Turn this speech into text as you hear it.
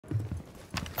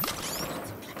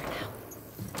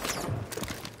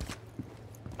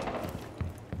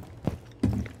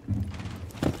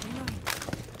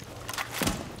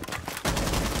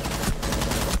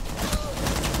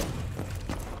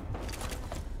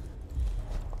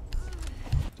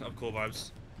cool vibes.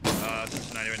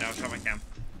 90 right now. Shot my cam.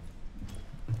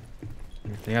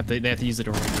 They have to use the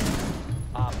door.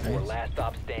 Op 4, last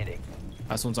stop standing.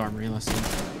 Last one's armory. Last one.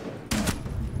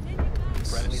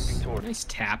 Friendly's victorious. Nice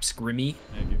taps, Grimmy.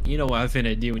 You know what I'm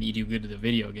finna do when you do good at the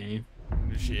video game.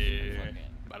 Shit.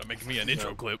 About to make me an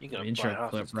intro clip. Intro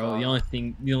clip, bro. The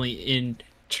only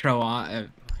intro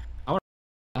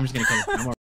I'm just gonna cut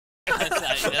it.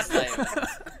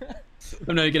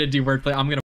 I'm not gonna do wordplay. I'm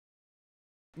gonna.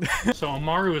 So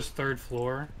Amaru is 3rd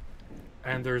floor,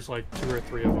 and there's like 2 or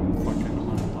 3 of them fucking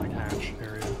on like hatch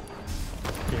area.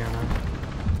 Piano.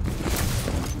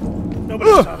 Nobody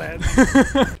saw that.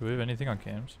 Do we have anything on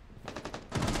cams?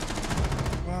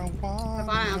 The bottom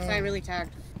outside really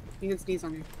tagged. You can sneeze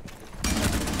on me.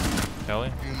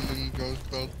 Kelly? Human goes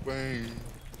both ways.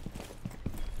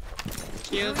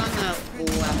 She was on the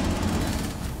left.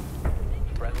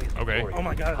 Friendly's Okay. victorious. Oh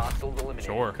my god. Hostiles eliminated.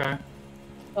 Sure. Okay.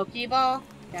 Pokeball.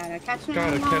 Gotta catch him.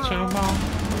 Gotta catch him all.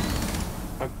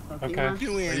 Okay.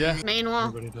 Pokemon. Yeah. Main wall.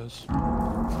 Everybody does.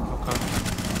 Okay.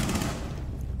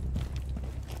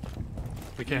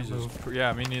 We can't move.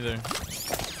 Yeah, me neither.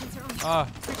 Ah,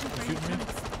 you shooting me?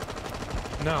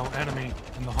 No, enemy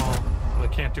in the hall. They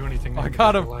can't do anything. I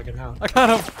got him. Lagging out. I got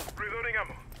him. Reloading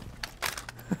ammo.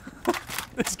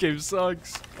 This game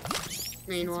sucks.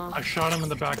 Main wall. I shot him in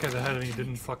the back of the head and he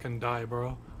didn't fucking die,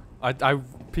 bro. I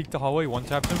peeked the hallway, one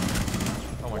tapped him.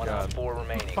 Oh my 1 god. Op 4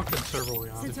 remaining. Fucking server we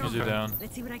on. Diffuser down.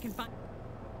 Let's see what I can find.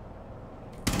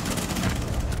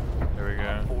 There we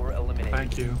go. 4 eliminated.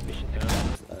 Thank you. Mission Yeah.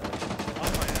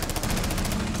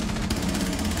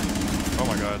 Oh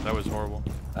my god, that was horrible.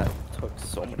 I took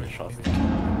so many shots. I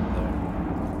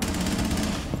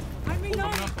Open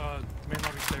reload. up, main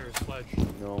lobby stairs, sledge.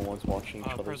 No one's watching each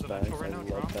other's backs. presidential right now, I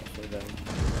Trump? love that for them.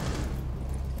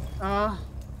 Oh,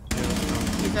 Yeah, let's go.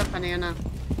 he's a banana.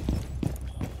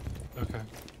 Okay.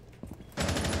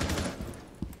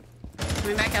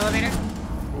 Coming back elevator.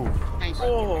 Ooh, Nice.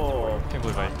 Oh! can't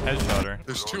believe I headshot her.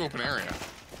 There's 2 open area.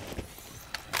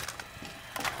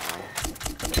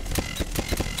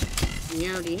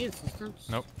 Yo, do you need assistance?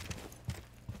 Nope.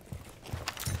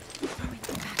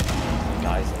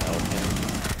 Guys in Elkin.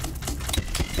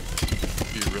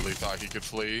 You really thought he could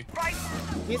flee?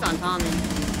 He's on Tommy.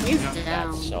 He's Yeah.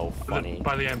 down. That's so funny.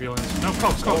 By the ambulance. No,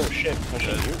 coast. Oh shit,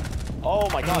 pushing you. Oh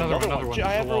my god, another one.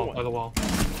 By the wall. Everyone.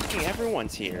 Fucking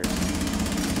everyone's here.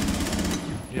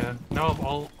 Yeah. No,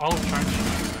 all of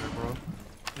China's there, bro.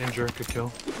 Injure could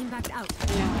kill. Impact out.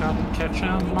 Gotta catch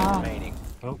him all. remaining.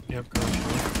 Oh, yep, garage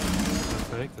door. That's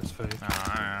fake, that's fake.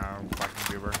 Ah,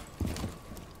 fucking goober.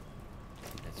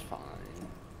 It's fine.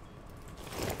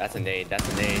 That's a nade, that's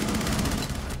a nade.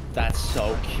 That's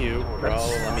so cute, bro.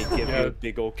 Let me give you a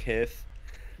big ol' kiss.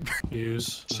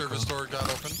 Use. Service door got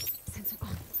open. Sensor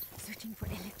on. Searching for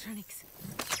electronics.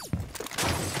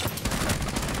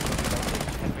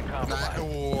 Has been compromised.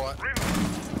 What?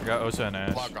 I got Osa and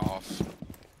Ash. Log off.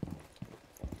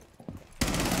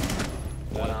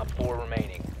 1 Op 4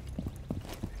 remaining.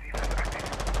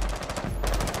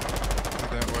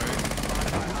 That way.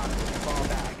 Fall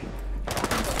back.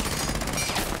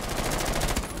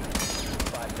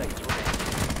 5 seconds remaining.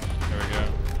 There we go.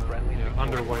 Friendly's Yeah,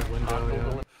 under victorious. white window,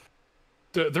 Hostiles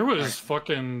yeah. There was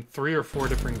fucking 3 or 4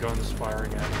 different guns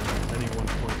firing at me at any one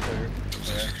point there.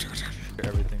 Yeah.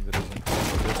 Everything that isn't.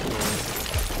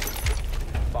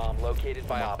 Bomb located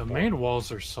by Op The 4. main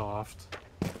walls are soft.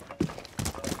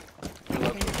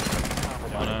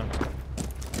 Yana.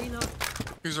 Reload.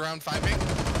 Who's around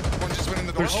 5-8? One just went in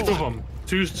the door. There's 2 of them.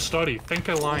 2 study. Think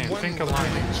a lion. One Think a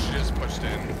lion. literally just pushed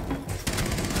in.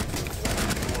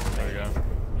 There we go.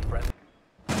 Friendly.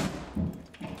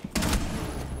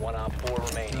 1 Op 4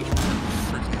 remaining.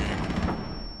 Freaking game.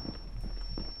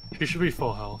 She should be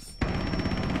full health.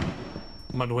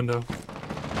 Mud window.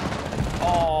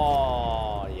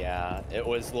 Oh yeah, it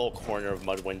was a little corner of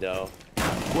mud window.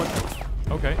 What?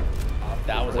 Okay.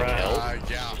 That was a kill.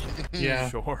 Yeah. Yeah.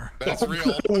 Sure. That's real.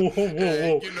 Whoa, whoa, whoa,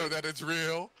 Hey, whoa. you know that it's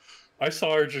real. I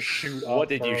saw her just shoot up, What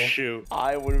did you bro. shoot?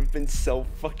 I would have been so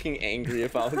fucking angry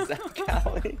if I was that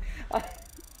Callie.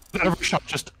 Every shot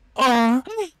just.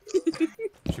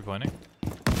 Is she planning?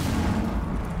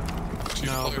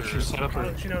 No, but she set up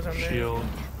her shield.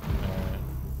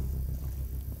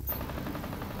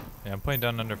 Yeah, I'm playing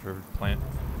down under for plant.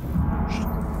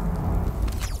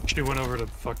 She went over to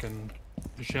fucking.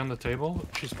 Is she on the table?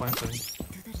 She's planting. To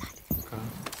the light. Okay.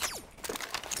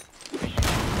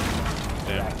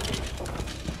 Damn.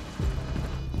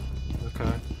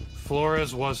 Okay.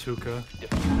 Flores was hookah.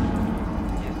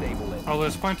 Disable it. Oh,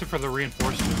 let's point it for the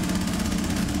reinforcement.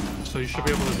 So you should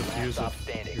be able to defuse Stop if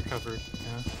standing. you're covered.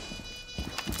 Yeah.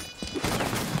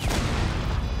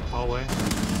 hallway.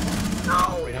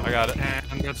 No! I got it.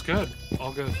 And that's good.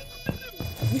 All good.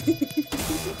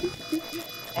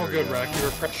 All good, Rack. You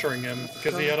were pressuring him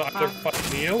because he had to either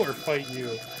fight Neo or fight you.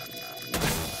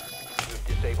 You've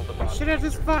disabled the bomb. Should have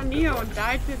just fought Neo and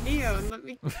died to Neo and let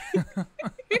me.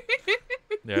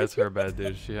 Yeah, it's her bad,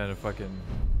 dude. She had a fucking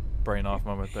brain off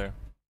moment there.